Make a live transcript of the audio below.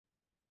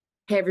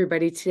Hey,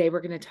 everybody. Today we're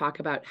going to talk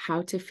about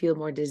how to feel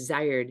more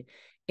desired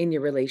in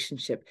your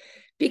relationship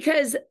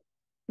because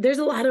there's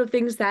a lot of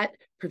things that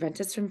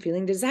prevent us from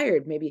feeling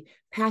desired. Maybe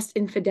past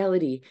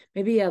infidelity,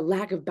 maybe a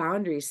lack of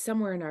boundaries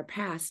somewhere in our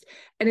past,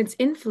 and it's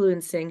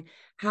influencing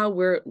how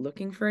we're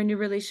looking for a new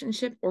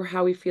relationship or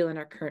how we feel in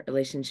our current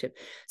relationship.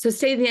 So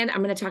stay to the end.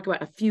 I'm going to talk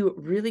about a few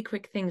really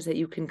quick things that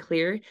you can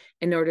clear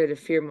in order to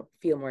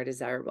feel more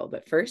desirable.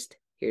 But first,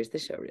 here's the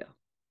show reel.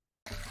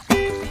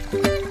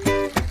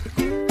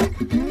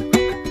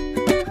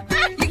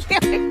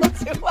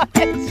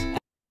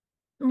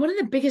 One of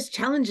the biggest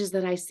challenges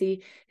that I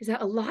see is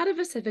that a lot of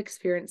us have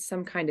experienced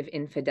some kind of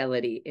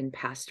infidelity in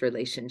past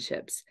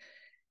relationships.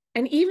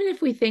 And even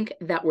if we think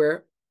that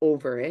we're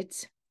over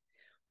it,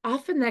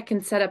 often that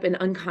can set up an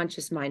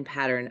unconscious mind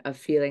pattern of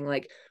feeling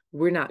like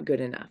we're not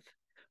good enough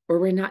or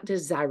we're not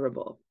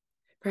desirable.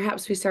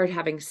 Perhaps we start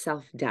having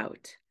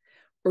self-doubt.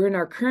 Or in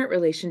our current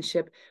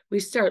relationship, we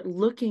start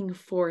looking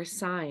for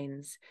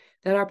signs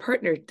that our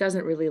partner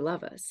doesn't really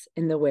love us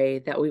in the way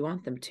that we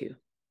want them to.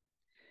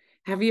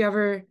 Have you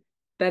ever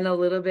been a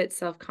little bit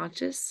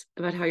self-conscious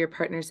about how your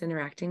partner's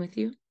interacting with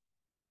you?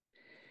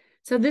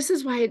 So this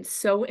is why it's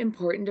so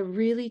important to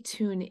really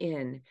tune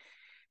in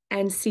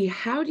and see,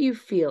 how do you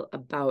feel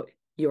about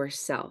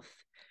yourself,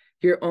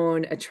 your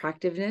own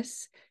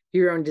attractiveness,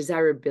 your own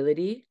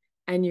desirability,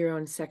 and your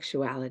own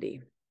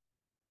sexuality.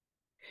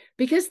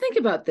 Because think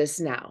about this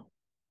now.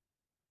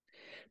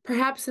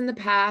 Perhaps in the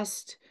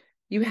past,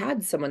 you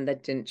had someone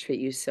that didn't treat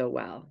you so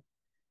well.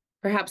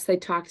 Perhaps they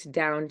talked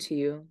down to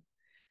you.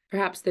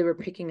 Perhaps they were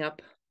picking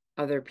up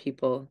other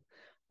people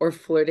or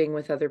flirting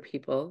with other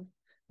people,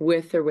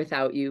 with or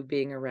without you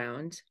being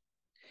around.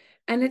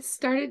 And it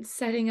started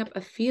setting up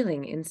a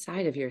feeling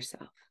inside of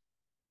yourself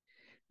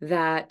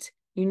that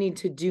you need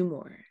to do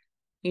more.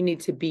 You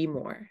need to be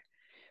more.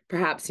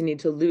 Perhaps you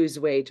need to lose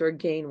weight or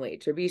gain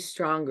weight or be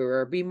stronger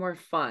or be more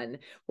fun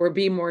or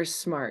be more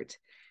smart.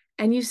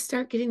 And you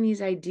start getting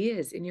these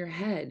ideas in your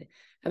head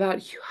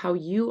about how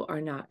you are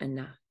not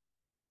enough.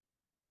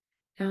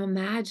 Now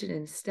imagine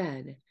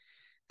instead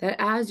that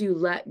as you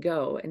let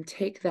go and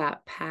take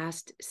that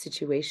past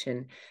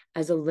situation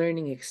as a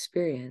learning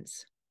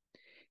experience,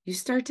 you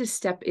start to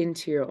step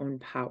into your own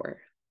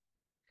power.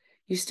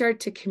 You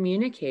start to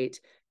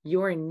communicate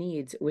your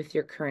needs with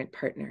your current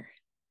partner.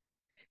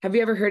 Have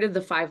you ever heard of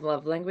the 5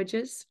 love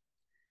languages?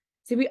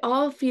 See, we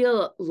all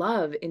feel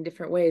love in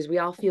different ways. We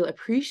all feel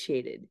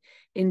appreciated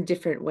in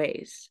different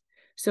ways.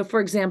 So, for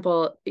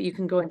example, you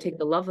can go and take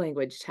the love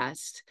language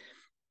test,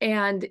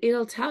 and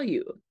it'll tell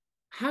you,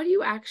 how do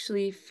you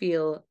actually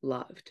feel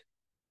loved?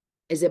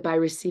 Is it by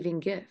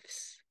receiving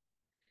gifts?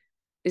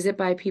 Is it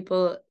by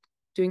people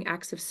doing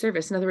acts of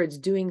service? In other words,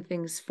 doing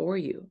things for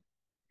you?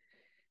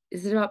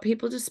 Is it about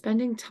people just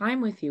spending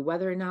time with you,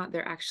 whether or not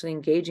they're actually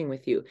engaging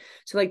with you?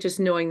 So like just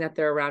knowing that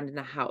they're around in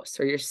the house,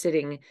 or you're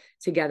sitting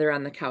together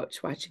on the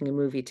couch watching a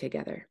movie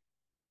together.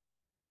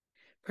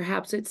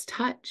 Perhaps it's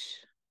touch.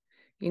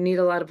 You need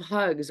a lot of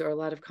hugs or a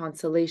lot of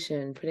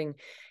consolation, putting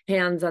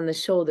hands on the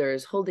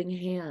shoulders, holding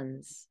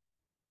hands.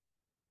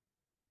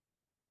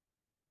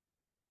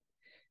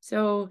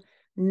 So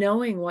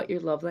knowing what your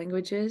love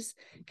language is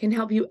can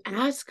help you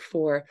ask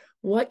for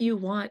what you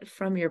want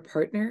from your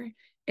partner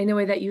in a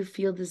way that you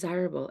feel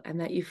desirable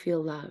and that you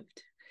feel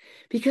loved.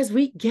 Because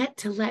we get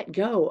to let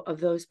go of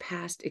those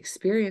past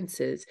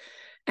experiences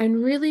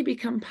and really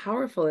become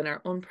powerful in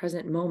our own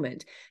present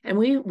moment. And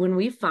when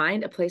we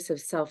find a place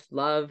of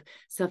self-love,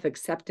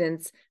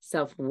 self-acceptance,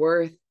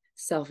 self-worth,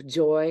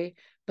 self-joy,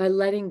 by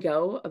letting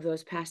go of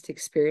those past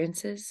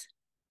experiences,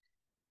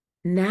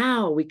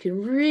 now we can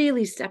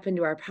really step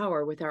into our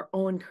power with our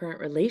own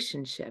current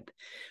relationship.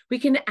 We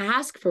can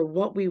ask for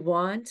what we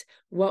want,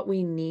 what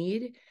we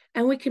need,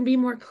 and we can be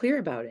more clear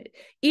about it.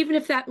 Even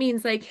if that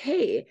means like,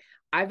 hey,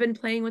 I've been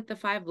playing with the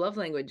 5 love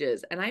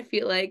languages and I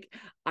feel like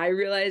I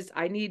realized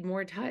I need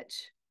more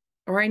touch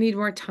or I need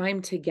more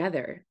time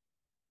together.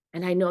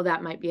 And I know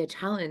that might be a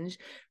challenge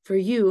for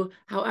you.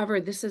 However,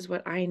 this is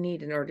what I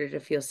need in order to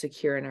feel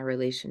secure in our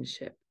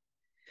relationship.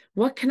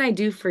 What can I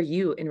do for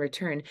you in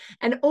return?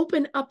 And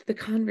open up the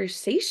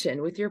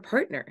conversation with your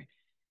partner.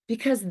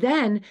 Because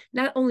then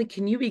not only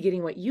can you be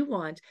getting what you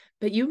want,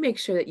 but you make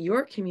sure that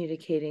you're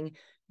communicating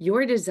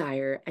your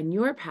desire and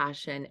your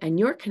passion and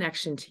your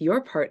connection to your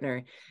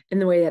partner in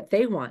the way that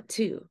they want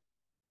too.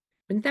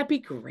 Wouldn't that be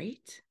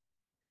great?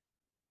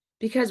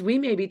 Because we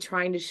may be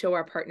trying to show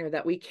our partner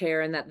that we care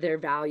and that they're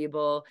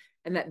valuable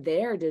and that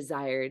they're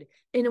desired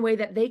in a way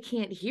that they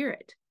can't hear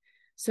it.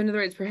 So in other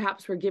words,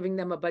 perhaps we're giving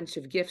them a bunch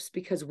of gifts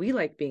because we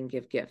like being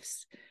give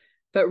gifts.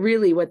 But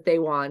really what they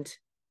want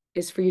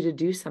is for you to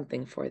do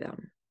something for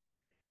them,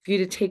 for you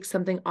to take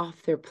something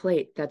off their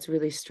plate that's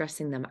really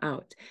stressing them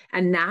out.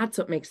 And that's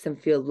what makes them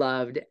feel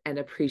loved and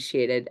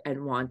appreciated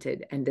and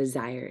wanted and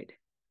desired.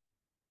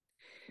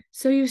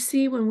 So you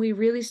see, when we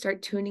really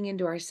start tuning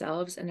into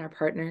ourselves and our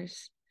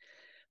partners,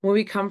 when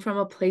we come from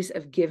a place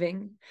of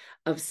giving,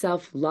 of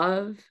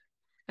self-love,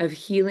 of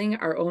healing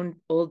our own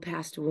old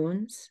past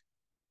wounds,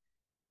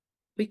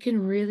 we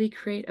can really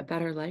create a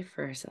better life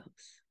for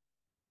ourselves.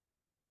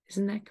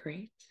 Isn't that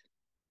great?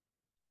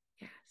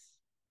 Yes.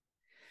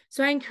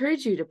 So I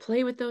encourage you to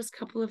play with those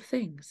couple of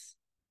things.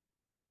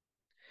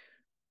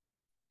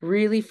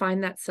 Really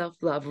find that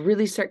self-love,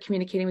 really start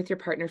communicating with your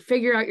partner,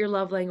 figure out your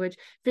love language,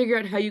 figure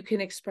out how you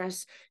can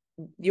express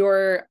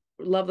your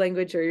love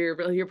language or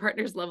your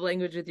partner's love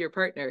language with your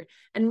partner,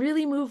 and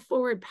really move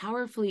forward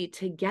powerfully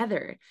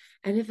together.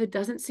 And if it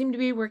doesn't seem to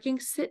be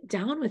working, sit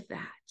down with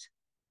that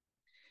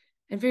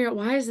and figure out,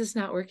 why is this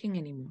not working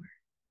anymore?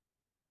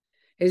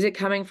 Is it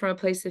coming from a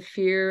place of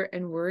fear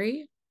and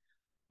worry?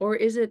 Or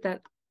is it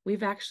that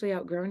we've actually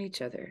outgrown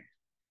each other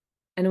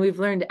and we've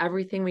learned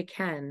everything we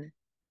can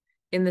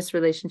in this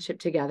relationship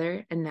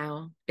together, and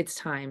now it's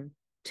time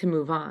to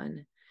move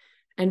on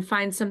and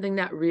find something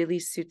that really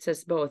suits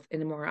us both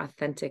in a more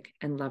authentic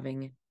and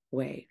loving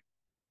way?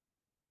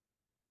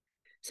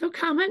 So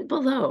comment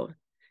below,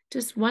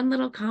 just one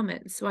little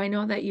comment, so I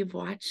know that you've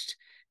watched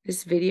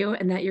this video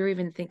and that you're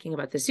even thinking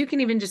about this. You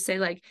can even just say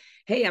like,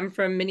 hey, I'm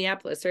from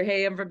Minneapolis, or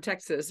hey, I'm from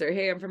Texas, or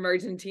hey, I'm from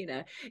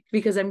Argentina,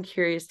 because I'm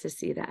curious to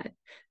see that.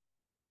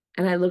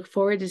 And I look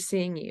forward to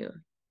seeing you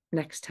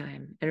next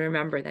time. And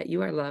remember that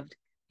you are loved,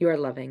 you are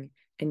loving,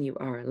 and you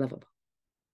are lovable.